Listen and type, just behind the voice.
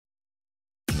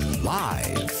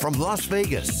Live from Las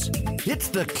Vegas, it's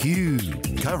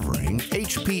theCUBE, covering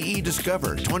HPE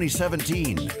Discover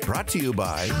 2017. Brought to you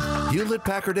by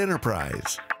Hewlett-Packard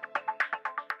Enterprise.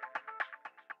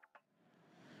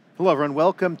 Hello everyone,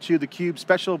 welcome to theCUBE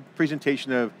special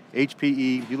presentation of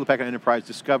HPE, Hewlett-Packard Enterprise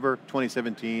Discover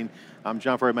 2017. I'm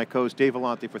John Furrier, my co-host Dave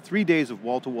Vellante for 3 days of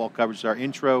wall-to-wall coverage. It's our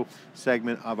intro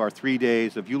segment of our 3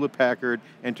 days of Hewlett-Packard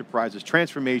Enterprise's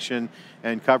transformation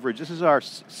and coverage. This is our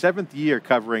 7th year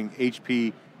covering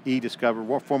HPE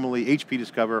Discover, formerly HP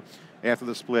Discover after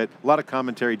the split. A lot of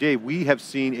commentary. Dave, we have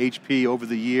seen HP over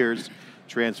the years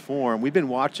transform. We've been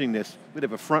watching this, we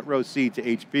have a front row seat to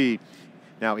HP,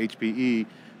 now HPE,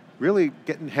 really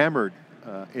getting hammered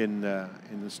in the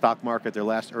stock market. Their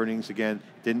last earnings, again,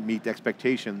 didn't meet the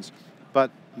expectations. But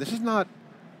this is not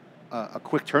a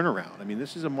quick turnaround. I mean,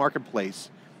 this is a marketplace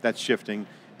that's shifting.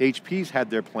 HP's had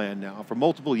their plan now for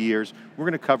multiple years. We're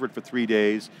going to cover it for 3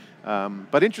 days.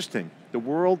 But interesting, the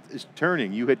world is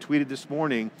turning. You had tweeted this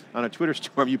morning on a Twitter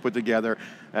storm you put together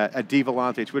at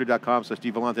dvellante,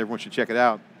 twitter.com/dvellante. Everyone should check it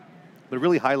out. But it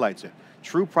really highlights it.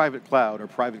 True private cloud or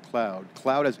private cloud.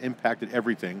 Cloud has impacted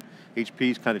everything.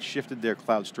 HP's kind of shifted their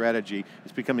cloud strategy.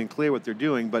 It's becoming clear what they're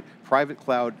doing, but private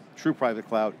cloud, true private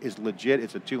cloud is legit.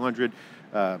 It's a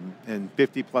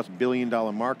 $250+ billion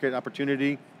market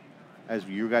opportunity. As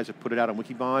you guys have put it out on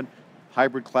Wikibon,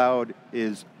 hybrid cloud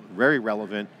is very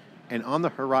relevant. And on the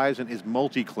horizon is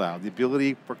multi-cloud, the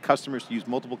ability for customers to use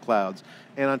multiple clouds.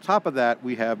 And on top of that,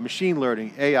 we have machine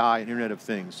learning, AI, and Internet of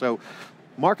Things. So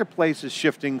marketplace is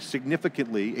shifting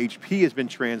significantly. HP has been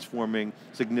transforming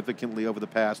significantly over the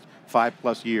past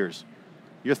 5+ years.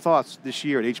 Your thoughts this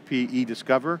year at HPE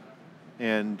Discover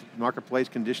and marketplace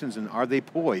conditions, and are they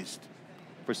poised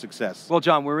for success? Well,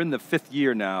 John, we're in the 5th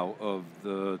year now of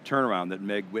the turnaround that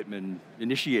Meg Whitman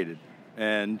initiated.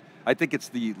 And I think it's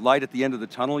the light at the end of the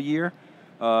tunnel year.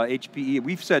 HPE,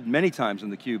 we've said many times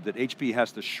in theCUBE that HPE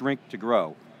has to shrink to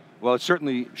grow. Well, it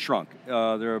certainly shrunk.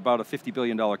 They're about a $50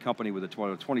 billion company with a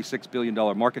 $26 billion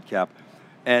market cap.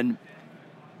 And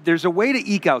there's a way to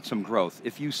eke out some growth.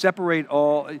 If you separate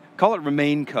all, call it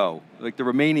RemainCo, like the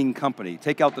remaining company.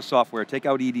 Take out the software, take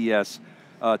out EDS,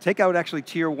 take out actually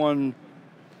tier one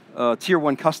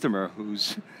customer who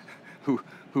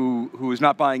is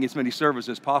not buying as many servers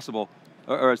as possible,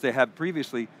 or as they have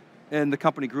previously, and the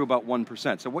company grew about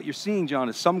 1%. So what you're seeing, John,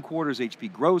 is some quarters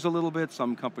HP grows a little bit,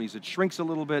 some companies it shrinks a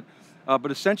little bit,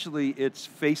 but essentially it's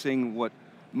facing what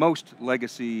most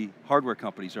legacy hardware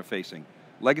companies are facing.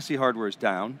 Legacy hardware is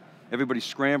down, everybody's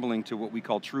scrambling to what we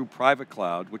call true private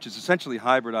cloud, which is essentially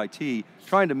hybrid IT,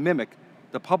 trying to mimic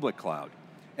the public cloud.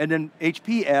 And then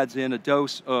HP adds in a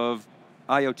dose of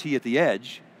IoT at the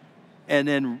edge, and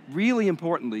then really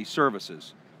importantly,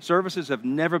 services. Services have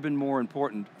never been more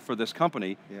important for this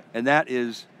company, and that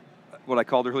is what I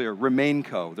called earlier,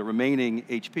 RemainCo, the remaining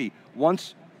HP.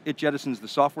 Once it jettisons the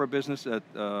software business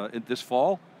this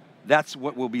fall, that's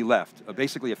what will be left.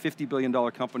 Basically a $50 billion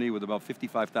company with about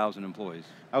 55,000 employees.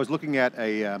 I was looking at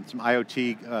some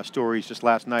IoT stories just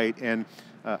last night, and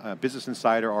a Business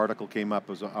Insider article came up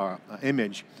as an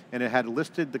image, and it had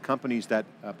listed the companies that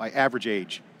by average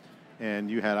age.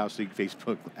 And you had obviously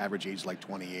Facebook, average age like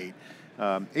 28.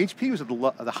 HP was at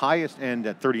the highest end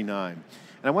at 39. And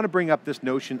I want to bring up this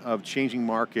notion of changing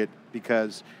market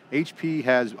because HP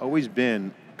has always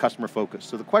been customer focused.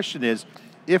 So the question is,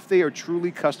 if they are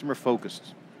truly customer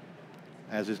focused,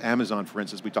 as is Amazon, for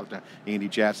instance, we talked to Andy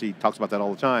Jassy, talks about that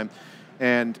all the time,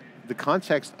 and the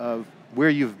context of where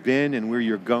you've been and where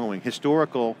you're going,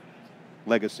 historical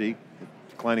legacy,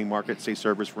 declining market, say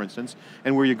servers for instance,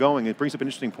 and where you're going, it brings up an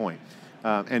interesting point.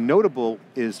 And notable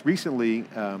is recently,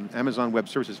 Amazon Web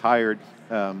Services hired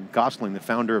Gosling, the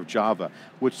founder of Java,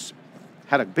 which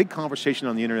had a big conversation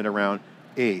on the internet around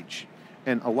age.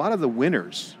 And a lot of the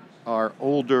winners are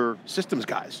older systems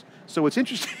guys. So what's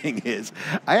interesting is,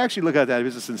 I actually look at that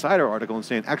Business Insider article and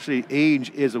saying, actually age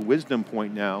is a wisdom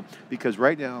point now, because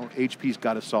right now, HP's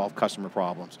got to solve customer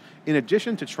problems. In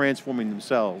addition to transforming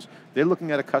themselves, they're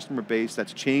looking at a customer base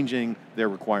that's changing their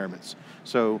requirements.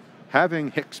 So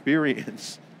having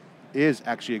experience is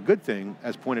actually a good thing,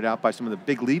 as pointed out by some of the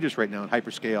big leaders right now in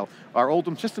hyperscale, are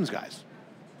older systems guys.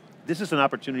 This is an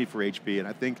opportunity for HP, and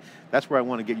I think that's where I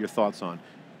want to get your thoughts on.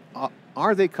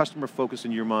 Are they customer focused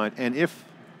in your mind? And if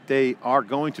they are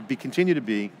going to continue to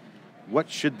be, what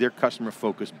should their customer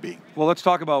focus be? Well, let's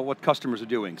talk about what customers are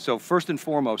doing. So first and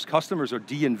foremost, customers are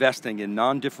de-investing in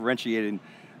non-differentiating,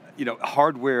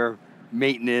 hardware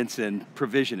maintenance and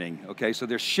provisioning, okay? So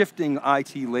they're shifting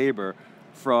IT labor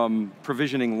from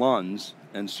provisioning LUNs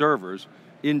and servers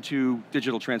into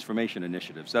digital transformation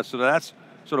initiatives. That's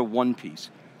sort of one piece.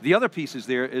 The other piece is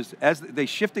there is as they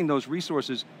shifting those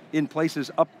resources in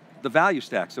places up the value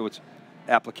stack. So it's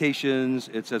applications,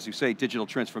 it's, as you say, digital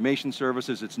transformation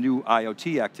services, it's new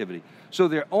IoT activity. So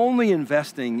they're only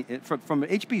investing, from an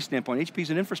HP standpoint, HP's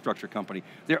an infrastructure company,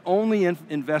 they're only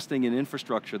investing in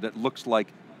infrastructure that looks like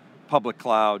public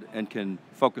cloud and can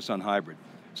focus on hybrid.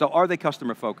 So are they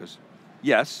customer focused?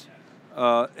 Yes,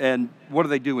 and what are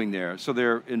they doing there? So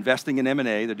they're investing in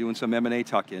M&A, they're doing some M&A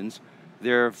tuck-ins,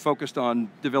 they're focused on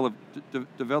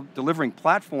delivering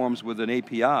platforms with an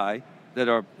API that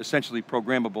are essentially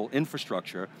programmable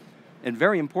infrastructure. And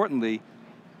very importantly,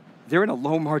 they're in a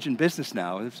low margin business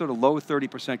now, it's sort of low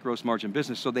 30% gross margin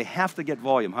business, so they have to get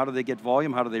volume. How do they get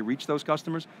volume? How do they reach those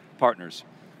customers? Partners.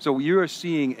 So you're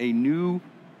seeing a new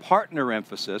partner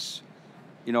emphasis.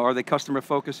 You know, are they customer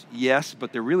focused? Yes,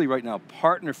 but they're really right now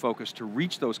partner focused to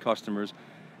reach those customers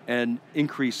and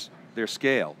increase their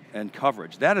scale and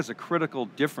coverage. That is a critical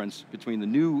difference between the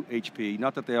new HP,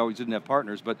 not that they always didn't have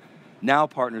partners, but now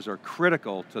partners are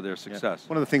critical to their success. Yeah.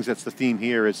 One of the things that's the theme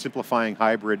here is simplifying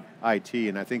hybrid IT,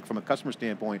 and I think from a customer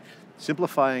standpoint,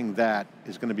 simplifying that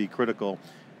is going to be critical.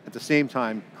 At the same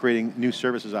time, creating new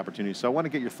services opportunities. So I want to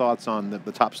get your thoughts on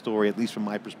the top story, at least from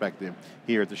my perspective,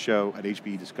 here at the show at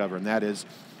HPE Discover, and that is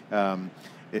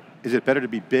it better to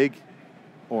be big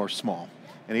or small?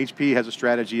 And HPE has a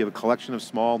strategy of a collection of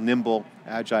small, nimble,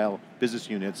 agile business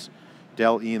units.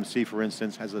 Dell EMC, for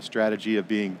instance, has a strategy of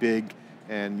being big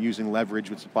and using leverage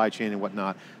with supply chain and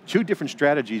whatnot. Two different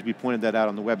strategies, we pointed that out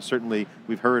on the web. Certainly,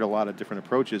 we've heard a lot of different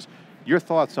approaches. Your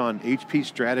thoughts on HP's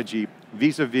strategy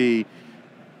vis-a-vis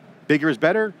bigger is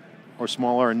better, or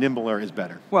smaller and nimbler is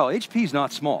better? Well, HP's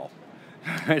not small.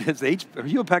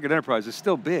 Hewlett Packard Enterprise is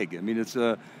still big. I mean, it's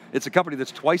a company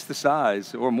that's twice the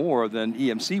size or more than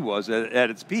EMC was at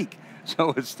its peak.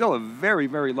 So it's still a very,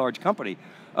 very large company.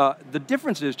 The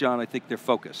difference is, John, I think they're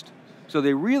focused. So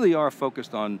they really are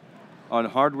focused on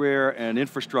hardware and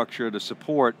infrastructure to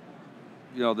support,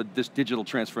 you know, this digital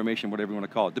transformation, whatever you want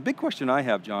to call it. The big question I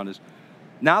have, John, is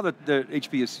now that the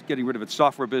HP is getting rid of its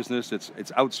software business, it's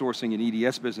outsourcing an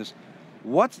EDS business,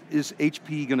 what is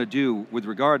HP going to do with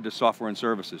regard to software and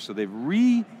services? So they've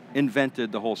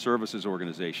reinvented the whole services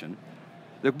organization.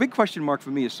 The big question mark for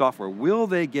me is software. Will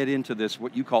they get into this,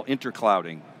 what you call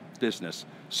interclouding business?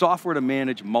 Software to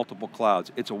manage multiple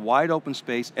clouds. It's a wide open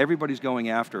space, everybody's going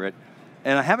after it,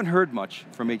 and I haven't heard much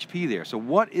from HP there. So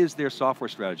what is their software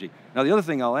strategy? Now the other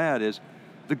thing I'll add is,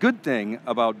 the good thing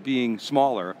about being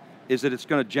smaller is that it's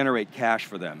going to generate cash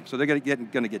for them. So they're going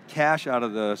to get cash out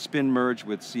of the spin merge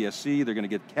with CSC, they're going to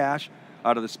get cash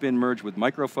out of the spin merge with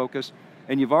Micro Focus,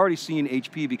 and you've already seen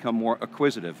HP become more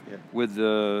acquisitive with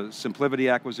the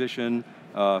SimpliVity acquisition,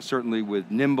 certainly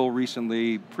with Nimble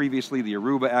recently, previously the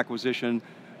Aruba acquisition,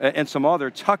 and some other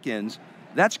tuck-ins.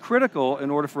 That's critical in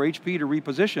order for HP to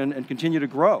reposition and continue to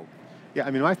grow. Yeah,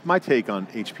 I mean, my take on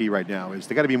HP right now is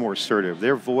they got to be more assertive.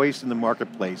 Their voice in the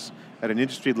marketplace at an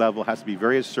industry level has to be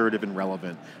very assertive and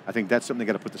relevant. I think that's something they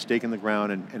got to put the stake in the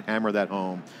ground and hammer that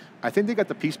home. I think they got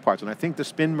the piece parts, and I think the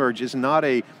spin merge is not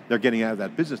they're getting out of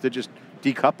that business, they're just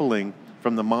decoupling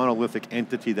from the monolithic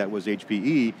entity that was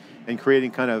HPE and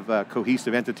creating kind of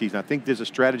cohesive entities. And I think there's a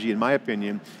strategy, in my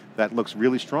opinion, that looks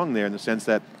really strong there in the sense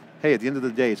that, hey, at the end of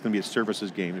the day, it's going to be a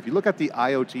services game. If you look at the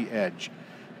IoT edge,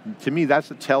 to me,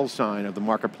 that's a tell sign of the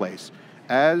marketplace.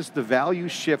 As the value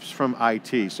shifts from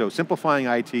IT, so simplifying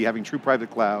IT, having true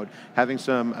private cloud, having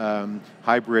some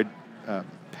hybrid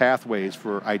pathways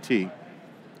for IT,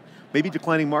 maybe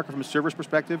declining market from a service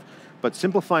perspective, but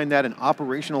simplifying that and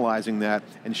operationalizing that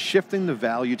and shifting the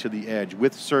value to the edge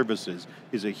with services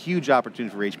is a huge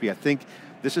opportunity for HP. I think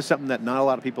this is something that not a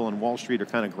lot of people on Wall Street are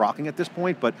kind of grokking at this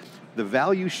point, but the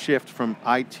value shift from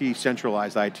IT,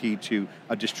 centralized IT, to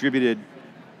a distributed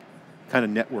kind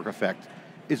of network effect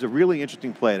is a really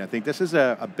interesting play. And I think this is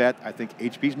a bet I think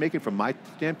HP's making from my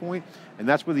standpoint, and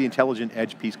that's where the intelligent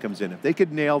edge piece comes in. If they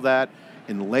could nail that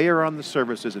and layer on the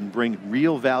services and bring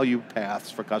real value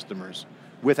paths for customers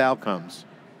with outcomes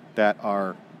that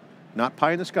are not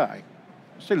pie in the sky,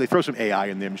 so they throw some AI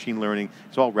in there, machine learning,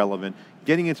 it's all relevant,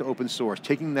 getting into open source,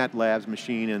 taking that labs,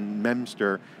 machine, and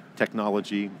Memster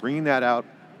technology, bringing that out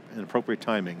in appropriate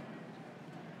timing,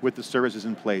 with the services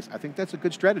in place. I think that's a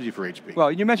good strategy for HP.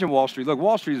 Well, you mentioned Wall Street. Look,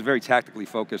 Wall Street is very tactically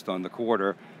focused on the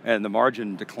quarter and the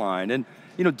margin decline. And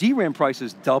you know, DRAM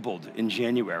prices doubled in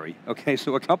January. Okay,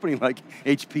 so a company like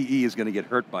HPE is going to get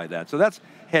hurt by that. So that's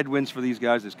headwinds for these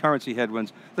guys. There's currency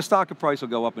headwinds. The stock price will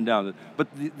go up and down. But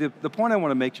the point I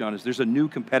want to make, John, is there's a new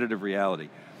competitive reality.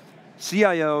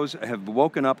 CIOs have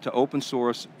woken up to open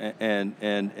source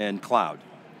and cloud.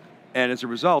 And as a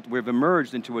result, we've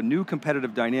emerged into a new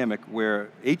competitive dynamic where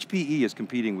HPE is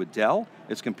competing with Dell,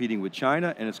 it's competing with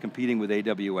China, and it's competing with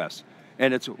AWS.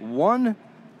 And it's two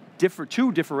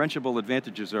differentiable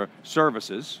advantages are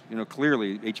services.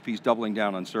 Clearly HP's doubling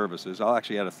down on services. I'll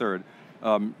actually add a third.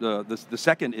 The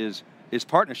second is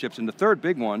partnerships, and the third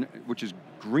big one, which is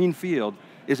greenfield,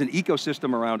 is an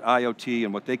ecosystem around IoT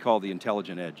and what they call the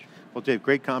intelligent edge. Well, Dave,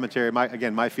 great commentary.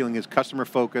 Again, my feeling is customer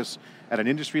focus at an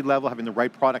industry level, having the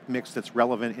right product mix that's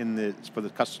relevant for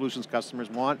the solutions customers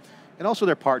want, and also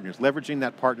their partners. Leveraging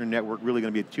that partner network really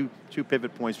going to be two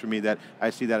pivot points for me that I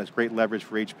see that as great leverage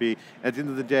for HP. At the end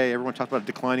of the day, everyone talks about a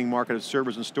declining market of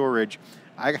servers and storage.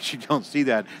 I actually don't see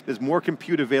that. There's more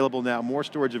compute available now, more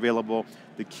storage available.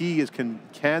 The key is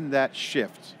can that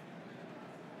shift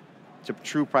to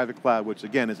true private cloud, which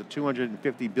again is a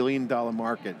 $250 billion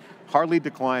market, hardly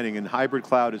declining, and hybrid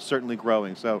cloud is certainly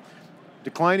growing. So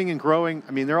declining and growing,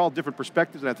 I mean, they're all different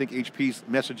perspectives, and I think HP's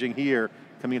messaging here,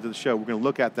 coming into the show, we're going to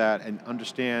look at that and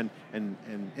understand and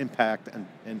impact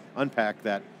and unpack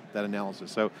that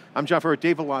analysis. So I'm John Furrier,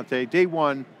 Dave Vellante, day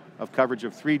one of coverage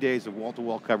of 3 days of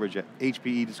wall-to-wall coverage at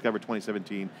HPE Discover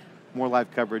 2017. More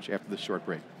live coverage after this short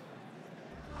break.